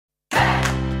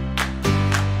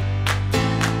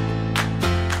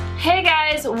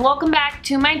welcome back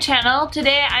to my channel.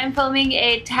 Today I'm filming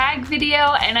a tag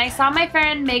video and I saw my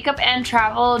friend Makeup and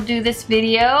Travel do this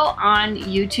video on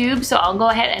YouTube, so I'll go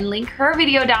ahead and link her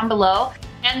video down below.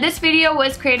 And this video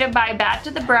was created by Bat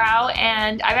to the Brow,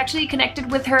 and I've actually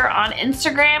connected with her on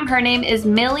Instagram. Her name is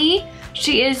Millie.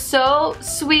 She is so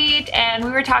sweet, and we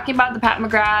were talking about the Pat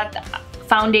McGrath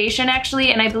foundation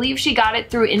actually, and I believe she got it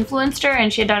through Influencer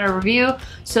and she had done a review,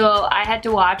 so I had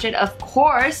to watch it, of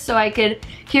course, so I could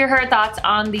hear her thoughts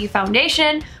on the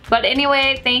foundation. But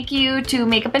anyway, thank you to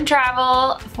Makeup and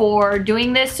Travel for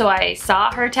doing this. So I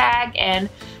saw her tag, and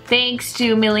thanks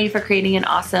to Millie for creating an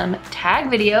awesome tag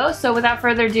video. So without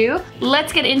further ado,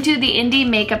 let's get into the indie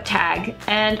makeup tag.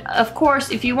 And of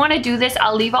course, if you want to do this,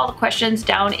 I'll leave all the questions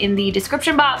down in the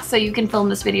description box so you can film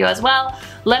this video as well.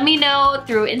 Let me know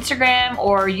through Instagram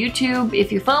or YouTube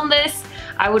if you film this.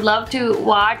 I would love to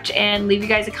watch and leave you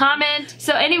guys a comment.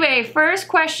 So anyway, first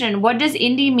question, what does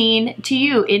indie mean to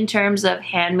you in terms of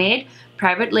handmade,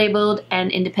 private labeled, and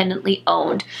independently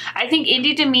owned? I think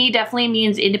indie to me definitely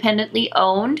means independently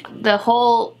owned. The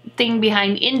whole thing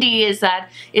behind indie is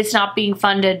that it's not being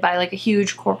funded by like a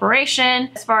huge corporation.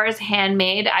 As far as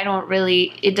handmade,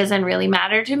 it doesn't really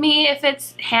matter to me if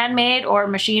it's handmade or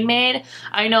machine made.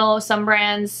 I know some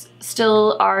brands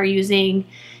still are using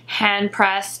hand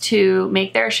pressed to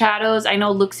make their shadows. I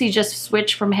know Luxie just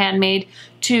switched from handmade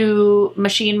to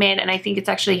machine made, and I think it's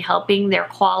actually helping their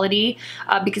quality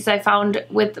because I found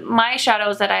with my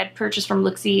shadows that I had purchased from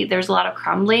Luxie, there's a lot of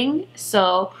crumbling,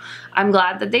 so I'm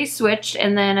glad that they switched.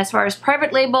 And then as far as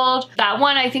private labeled, that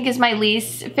one I think is my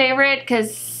least favorite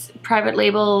because private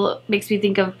label makes me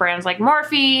think of brands like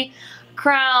Morphe,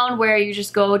 Crown, where you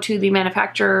just go to the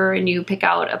manufacturer and you pick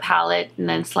out a palette and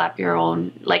then slap your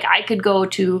own. Like I could go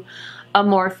to a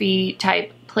Morphe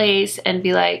type place and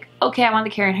be like, okay, I want the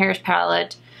Karen Harris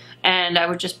palette, and I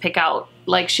would just pick out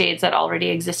like shades that already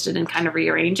existed and kind of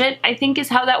rearrange it, I think is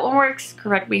how that one works.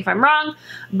 Correct me if I'm wrong,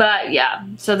 but yeah,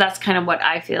 so that's kind of what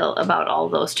I feel about all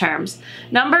those terms.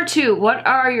 Number 2, what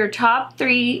are your top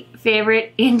 3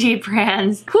 favorite indie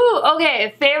brands? Whew,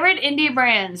 okay, favorite indie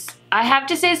brands. I have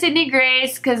to say Sydney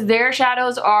Grace because their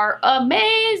shadows are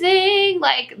amazing.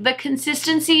 Like the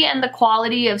consistency and the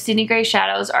quality of Sydney Grace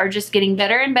shadows are just getting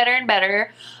better and better and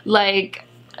better. Like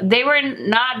they were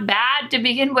not bad to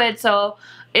begin with, so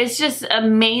it's just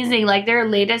amazing. Like their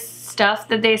latest stuff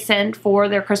that they sent for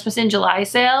their Christmas in July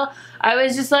sale, I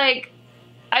was just like,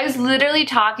 I was literally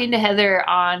talking to Heather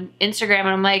on Instagram and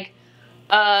I'm like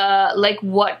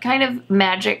what kind of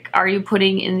magic are you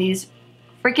putting in these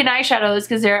freaking eyeshadows?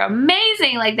 Because they're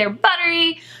amazing. Like they're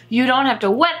buttery, you don't have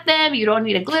to wet them, you don't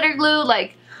need a glitter glue.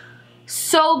 Like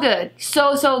so good,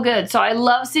 so good. So I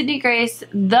love Sydney Grace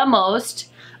the most.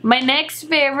 My next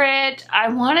favorite, I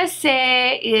want to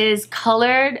say, is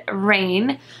Colored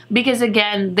Rain, because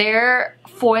again, their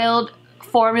foiled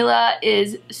formula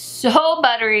is so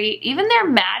buttery. Even their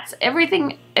mattes,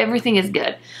 everything is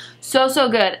good. So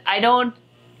good. I don't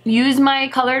use my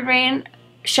Colored Rain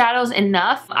shadows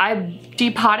enough. I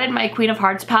depotted my Queen of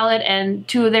Hearts palette and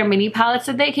 2 of their mini palettes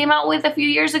that they came out with a few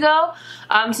years ago.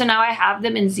 So now I have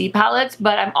them in Z palettes,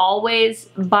 but I'm always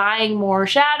buying more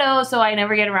shadows, so I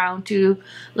never get around to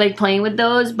like playing with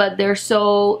those. But they're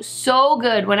so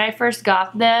good. When I first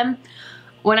got them,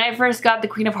 when I first got the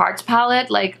Queen of Hearts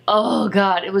palette, like, oh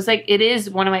god, it was like, it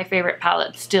is one of my favorite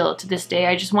palettes still to this day.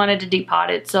 I just wanted to depot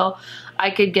it so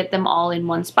I could get them all in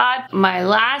one spot. My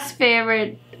last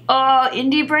favorite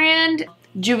indie brand,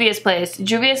 Juvia's Place.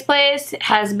 Juvia's Place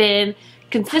has been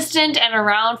consistent and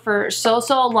around for so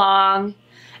long,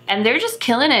 and they're just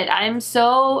killing it. I'm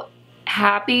so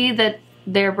happy that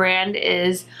their brand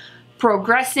is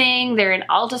progressing. They're in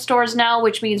Ulta stores now,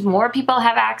 which means more people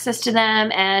have access to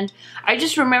them. And I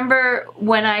just remember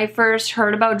when I first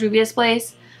heard about Juvia's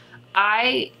Place,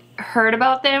 I heard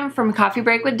about them from Coffee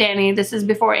Break with Danny. This is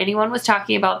before anyone was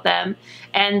talking about them,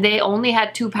 and they only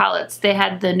had 2 palettes. They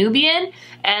had the Nubian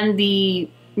and the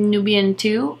Nubian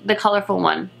 2, the colorful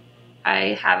one.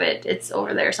 I have it, it's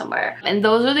over there somewhere. And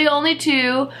those are the only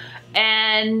 2,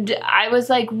 and I was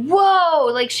like,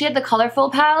 whoa, like she had the colorful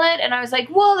palette and I was like,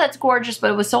 whoa, that's gorgeous, but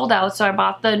it was sold out, so I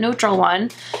bought the neutral one.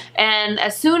 And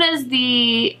as soon as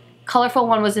the colorful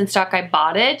one was in stock, I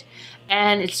bought it.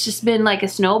 And it's just been like a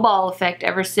snowball effect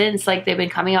ever since. Like they've been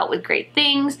coming out with great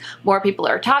things. More people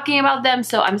are talking about them.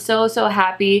 So I'm so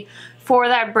happy for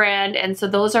that brand. And so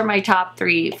those are my top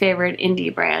 3 favorite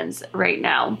indie brands right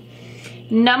now.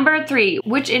 Number 3,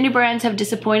 which indie brands have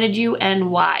disappointed you and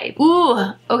why?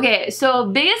 Ooh, okay. So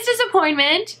biggest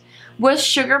disappointment was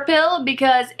Sugarpill,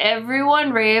 because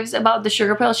everyone raves about the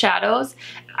Sugarpill shadows.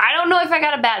 I don't know if I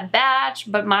got a bad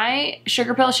batch, but my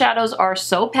Sugarpill shadows are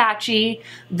so patchy.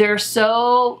 They're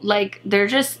so, like,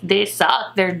 they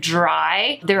suck. They're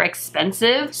dry. They're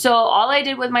expensive. So all I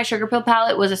did with my Sugarpill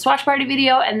palette was a swatch party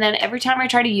video, and then every time I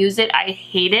try to use it, I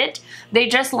hate it. They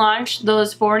just launched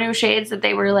those 4 new shades that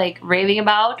they were, like, raving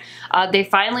about. They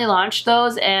finally launched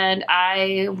those, and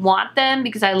I want them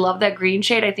because I love that green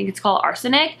shade. I think it's called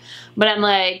Arsenic. But I'm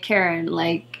like, Karen,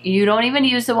 like, you don't even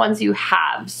use the ones you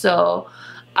have. So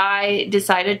I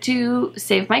decided to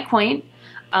save my coin.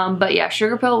 But yeah,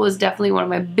 Sugarpill was definitely one of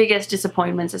my biggest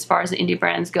disappointments as far as the indie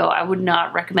brands go. I would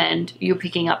not recommend you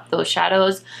picking up those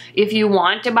shadows. If you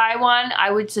want to buy one,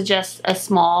 I would suggest a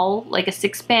small, like a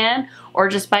 6-pan, or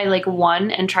just buy like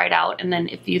one and try it out. And then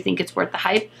if you think it's worth the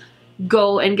hype,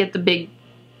 go and get the big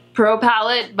Pro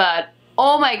palette. But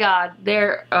oh my god,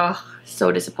 they're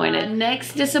so disappointed.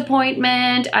 Next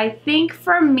disappointment, I think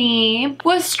for me,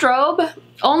 was Strobe.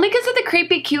 Only because of the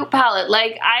Creepy Cute palette.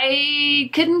 Like, I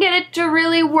couldn't get it to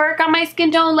really work on my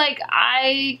skin tone. Like,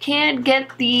 I can't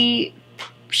get the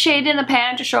shade in the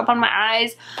pan to show up on my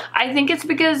eyes. I think it's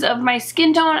because of my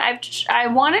skin tone. I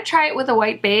want to try it with a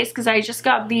white base because I just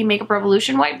got the Makeup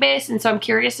Revolution white base, and so I'm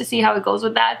curious to see how it goes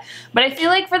with that. But I feel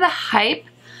like for the hype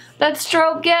that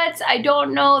Strobe gets, I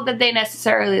don't know that they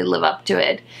necessarily live up to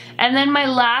it. And then my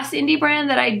last indie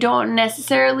brand that I don't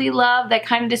necessarily love, that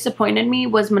kind of disappointed me,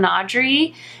 was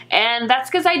Menagerie. And that's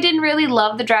because I didn't really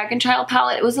love the Dragon Child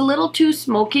palette. It was a little too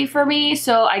smoky for me,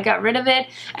 so I got rid of it.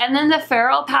 And then the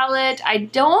Feral palette, I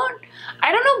don't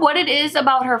know what it is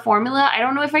about her formula. I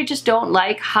don't know if I just don't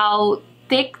like how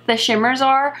thick the shimmers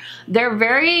are. They're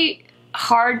very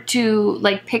hard to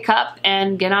like pick up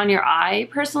and get on your eye,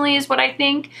 personally, is what I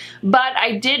think. But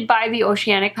I did buy the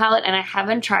Oceanic palette and I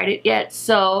haven't tried it yet,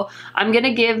 so I'm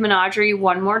gonna give Menagerie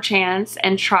one more chance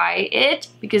and try it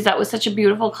because that was such a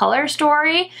beautiful color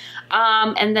story.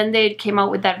 And then they came out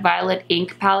with that Violet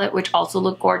Ink palette, which also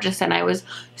looked gorgeous, and I was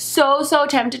so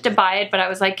tempted to buy it, but I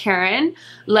was like, Karen,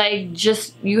 like,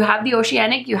 just, you have the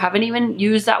Oceanic, you haven't even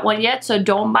used that one yet, so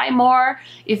don't buy more.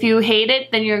 If you hate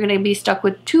it, then you're gonna be stuck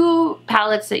with 2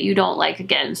 palettes that you don't like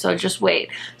again, so just wait.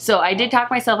 So I did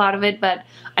talk myself out of it, but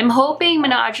I'm hoping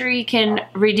Menagerie can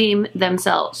redeem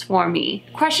themselves for me.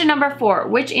 Question number 4,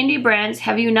 which indie brands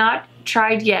have you not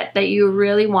tried yet that you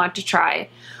really want to try?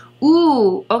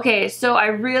 Ooh, okay, so I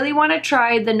really want to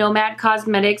try the Nomad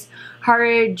Cosmetics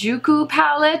Harajuku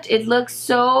palette. It looks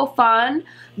so fun.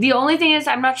 The only thing is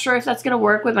I'm not sure if that's going to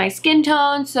work with my skin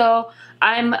tone, so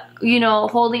I'm, you know,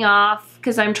 holding off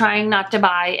because I'm trying not to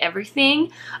buy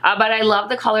everything. But I love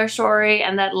the color story,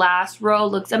 and that last row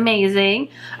looks amazing.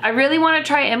 I really want to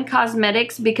try M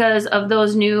Cosmetics because of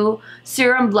those new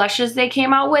serum blushes they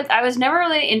came out with. I was never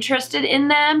really interested in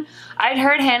them. I'd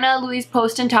heard Hannah Louise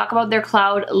Poston talk about their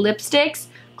Cloud lipsticks,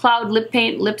 Cloud lip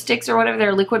paint lipsticks or whatever,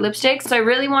 their liquid lipsticks. So I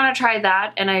really want to try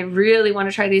that, and I really want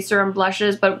to try these serum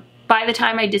blushes, but by the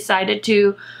time I decided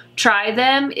to try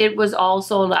them, it was all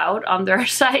sold out on their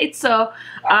site, so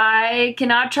I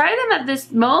cannot try them at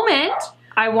this moment.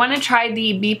 I want to try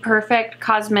the Be Perfect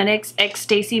Cosmetics X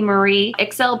Stacey Marie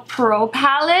XL Pro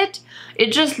palette.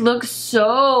 It just looks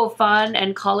so fun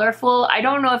and colorful. I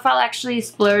don't know if I'll actually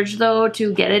splurge though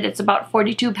to get it. It's about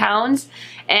 42 pounds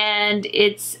and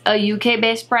it's a UK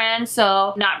based brand,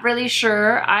 so not really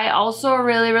sure. I also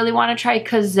really want to try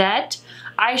Cosette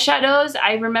eyeshadows.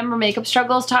 I remember Makeup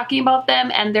Struggles talking about them,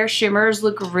 and their shimmers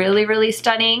look really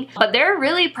stunning, but they're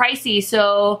really pricey,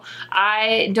 so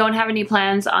I don't have any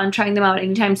plans on trying them out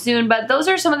anytime soon. But those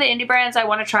are some of the indie brands I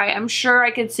want to try. I'm sure I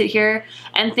could sit here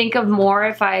and think of more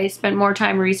if I spent more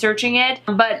time researching it,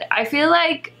 but I feel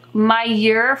like my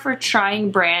year for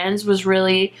trying brands was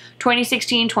really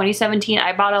 2016, 2017.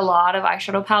 I bought a lot of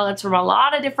eyeshadow palettes from a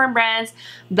lot of different brands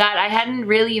that I hadn't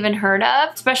really even heard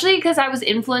of, especially because I was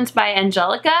influenced by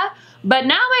Angelica. But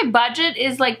now my budget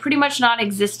is like pretty much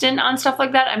non-existent on stuff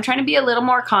like that. I'm trying to be a little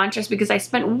more conscious because I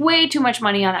spent way too much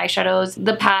money on eyeshadows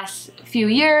the past few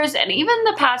years and even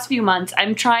the past few months.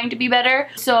 I'm trying to be better.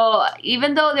 So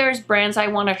even though there's brands I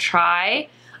want to try,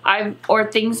 or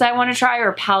things I want to try,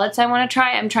 or palettes I want to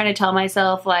try, I'm trying to tell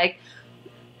myself, like,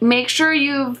 make sure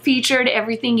you've featured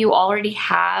everything you already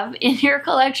have in your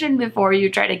collection before you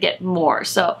try to get more.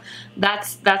 So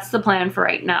that's the plan for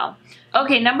right now.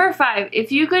 Okay, number 5,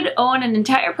 if you could own an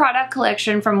entire product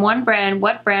collection from one brand,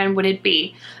 what brand would it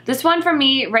be? This one for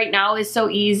me right now is so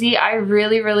easy. I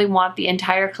really want the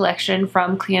entire collection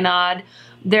from Clionadh.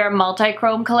 Their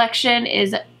multi-chrome collection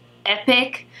is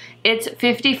epic. It's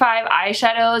 55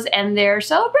 eyeshadows and they're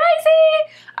so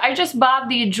pricey. I just bought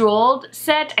the jeweled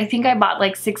set. I think I bought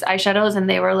like 6 eyeshadows and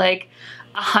they were like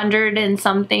 $100 and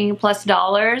something plus.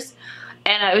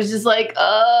 and I was just like,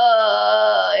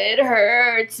 it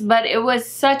hurts. But it was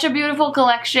such a beautiful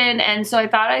collection, and so I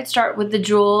thought I'd start with the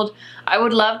jeweled. I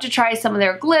would love to try some of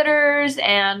their glitters,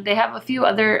 and they have a few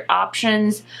other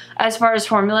options as far as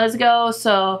formulas go,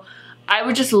 so I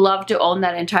would just love to own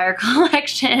that entire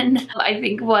collection. I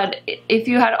think if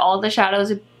you had all the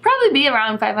shadows, it'd probably be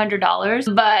around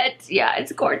 $500, but yeah,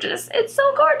 it's gorgeous. It's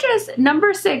so gorgeous.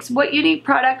 Number 6, what unique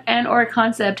product and or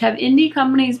concept have indie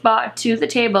companies brought to the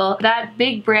table that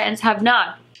big brands have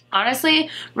not? Honestly,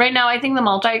 right now I think the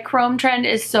multi-chrome trend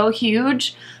is so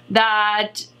huge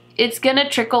that it's gonna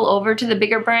trickle over to the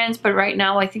bigger brands, but right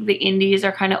now I think the indies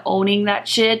are kind of owning that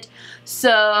shit.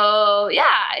 So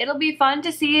yeah, it'll be fun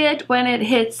to see it when it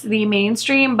hits the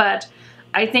mainstream, but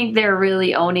I think they're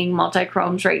really owning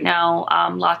multi-chromes right now.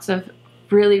 Lots of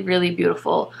really, really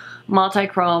beautiful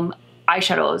multi-chrome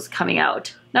eyeshadows coming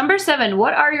out. Number 7,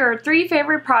 what are your 3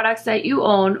 favorite products that you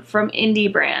own from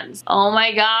indie brands? Oh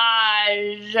my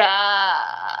gosh.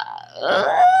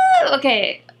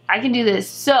 Okay, I can do this.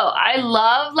 So I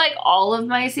love like all of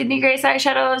my Sydney Grace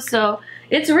eyeshadows, so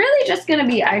it's really just gonna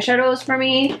be eyeshadows for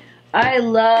me. I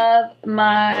love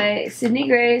my Sydney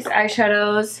Grace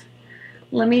eyeshadows.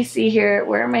 Let me see here.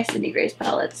 Where are my Sydney Grace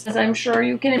palettes? As I'm sure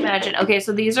you can imagine. Okay,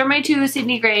 so these are my 2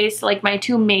 Sydney Grace, like my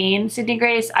 2 main Sydney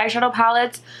Grace eyeshadow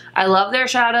palettes. I love their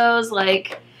shadows.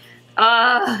 Like,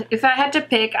 if I had to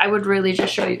pick, I would really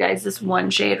just show you guys this one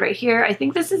shade right here. I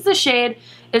think this is the shade,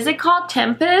 is it called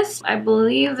Tempest? I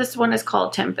believe this one is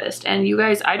called Tempest. And you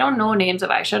guys, I don't know names of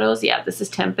eyeshadows. Yeah, this is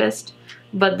Tempest.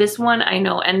 But this one I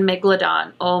know, and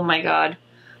Megalodon. Oh my god.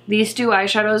 These 2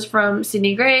 eyeshadows from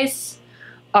Sydney Grace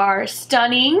are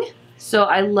stunning. So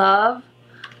I love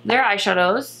their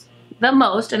eyeshadows the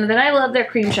most, and then I love their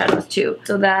cream shadows too.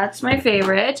 So that's my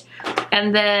favorite.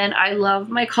 And then I love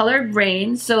my Colored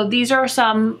Rain. So these are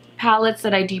some palettes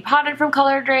that I depotted from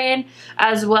Colored Rain,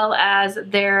 as well as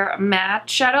their matte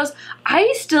shadows.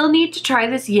 I still need to try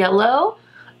this yellow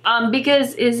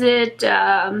because is it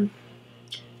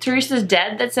Teresa's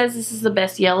Dead that says this is the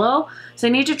best yellow, so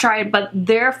I need to try it, but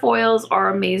their foils are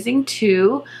amazing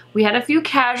too. We had a few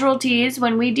casualties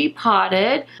when we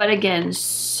depotted, but again,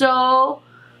 so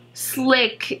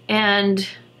slick and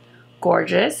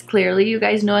gorgeous. Clearly you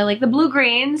guys know I like the blue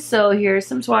greens, so here's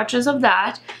some swatches of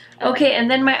that. Okay,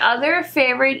 and then my other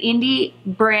favorite indie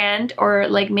brand or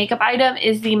like makeup item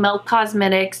is the Milk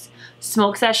Cosmetics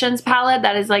Smoke Sessions palette.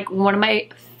 That is like one of my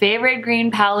favorite green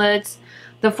palettes.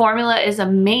 The formula is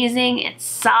amazing. It's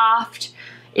soft.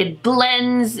 It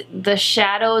blends. The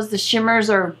shadows, the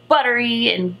shimmers are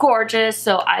buttery and gorgeous.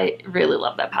 So I really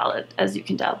love that palette, as you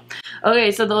can tell.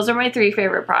 Okay, so those are my 3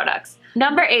 favorite products.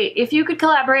 Number 8, if you could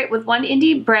collaborate with one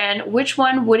indie brand, which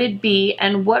one would it be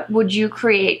and what would you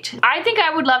create? I think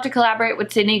I would love to collaborate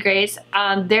with Sydney Grace.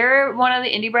 They're one of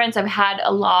the indie brands I've had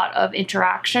a lot of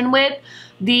interaction with.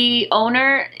 The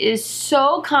owner is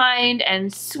so kind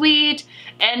and sweet,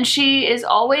 and she is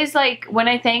always like, when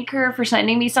I thank her for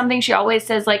sending me something, she always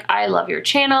says like, I love your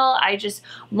channel. I just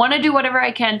want to do whatever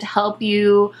I can to help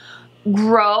you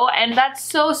grow. And that's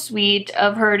so sweet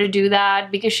of her to do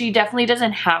that, because she definitely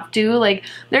doesn't have to. Like,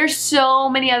 there's so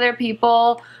many other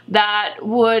people that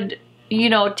would,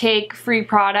 you know, take free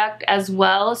product as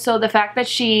well. So the fact that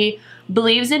she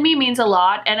believes in me means a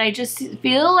lot, and I just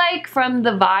feel like from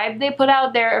the vibe they put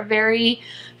out, they're a very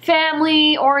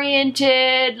family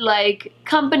oriented like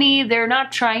company. They're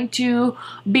not trying to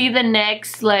be the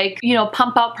next, like, you know,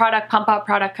 pump out product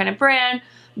kind of brand.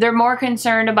 They're more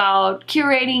concerned about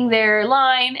curating their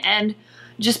line and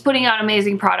just putting out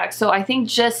amazing products. So I think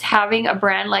just having a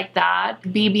brand like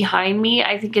that be behind me,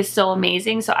 I think is so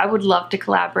amazing. So I would love to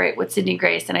collaborate with Sydney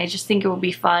Grace, and I just think it would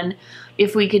be fun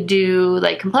if we could do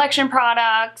like complexion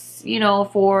products, you know,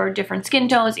 for different skin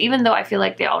tones, even though I feel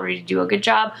like they already do a good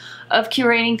job of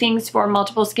curating things for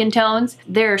multiple skin tones.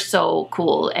 They're so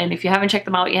cool, and if you haven't checked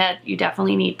them out yet, you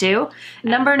definitely need to.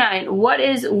 Number 9, what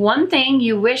is one thing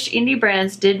you wish indie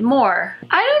brands did more?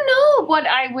 I don't know what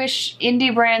I wish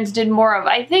indie brands did more of.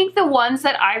 I think the ones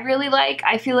that I really like,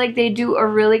 I feel like they do a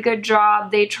really good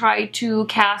job. They try to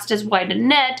cast as wide a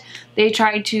net. They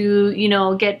try to, you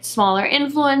know, get smaller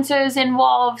influencers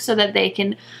involved so that they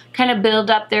can kind of build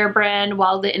up their brand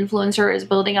while the influencer is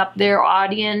building up their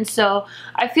audience. So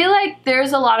I feel like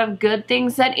there's a lot of good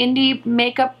things that indie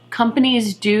makeup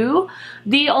companies do.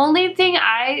 The only thing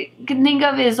I can think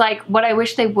of is like what I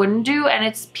wish they wouldn't do, and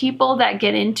it's people that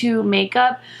get into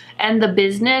makeup and the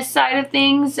business side of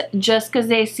things just because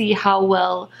they see how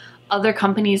well other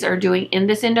companies are doing in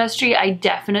this industry. I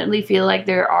definitely feel like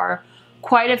there are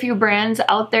quite a few brands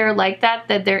out there like that,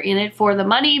 that they're in it for the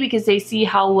money because they see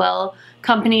how well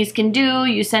companies can do.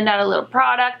 You send out a little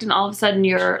product and all of a sudden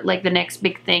you're like the next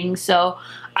big thing. So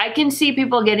I can see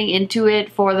people getting into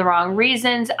it for the wrong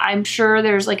reasons. I'm sure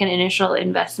there's like an initial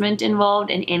investment involved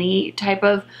in any type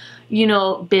of, you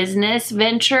know, business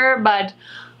venture, but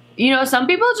you know, some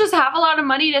people just have a lot of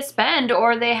money to spend,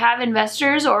 or they have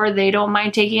investors, or they don't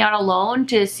mind taking out a loan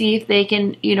to see if they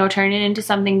can, you know, turn it into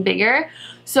something bigger.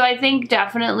 So I think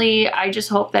definitely, I just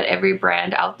hope that every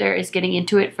brand out there is getting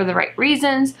into it for the right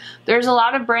reasons. There's a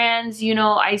lot of brands, you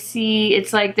know, I see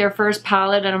it's like their first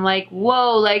palette and I'm like,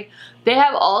 whoa, like they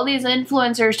have all these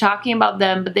influencers talking about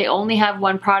them, but they only have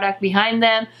one product behind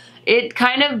them. It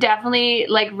kind of definitely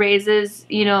like raises,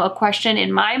 you know, a question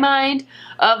in my mind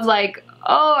of like,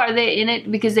 oh, are they in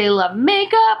it because they love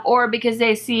makeup, or because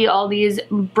they see all these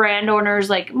brand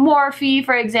owners like Morphe,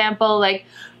 for example, like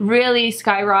really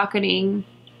skyrocketing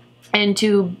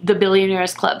into the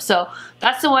billionaires club. So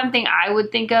that's the one thing I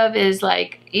would think of is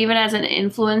like, even as an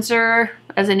influencer,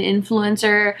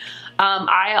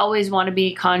 I always want to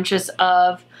be conscious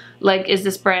of like, is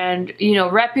this brand, you know,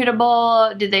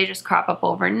 reputable? Did they just crop up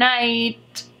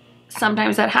overnight?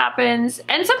 Sometimes that happens,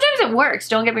 and sometimes it works,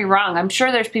 don't get me wrong. I'm sure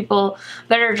there's people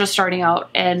that are just starting out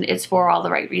and it's for all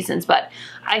the right reasons, but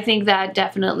I think that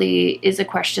definitely is a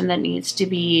question that needs to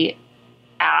be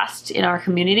asked in our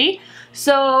community.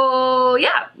 So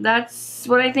yeah, that's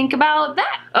what I think about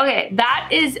that. Okay, that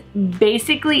is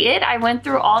basically it. I went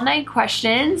through all 9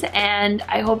 questions and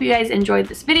I hope you guys enjoyed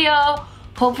this video.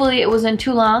 Hopefully it wasn't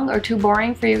too long or too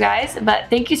boring for you guys, but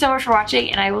thank you so much for watching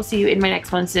and I will see you in my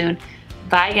next one soon.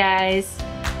 Bye guys.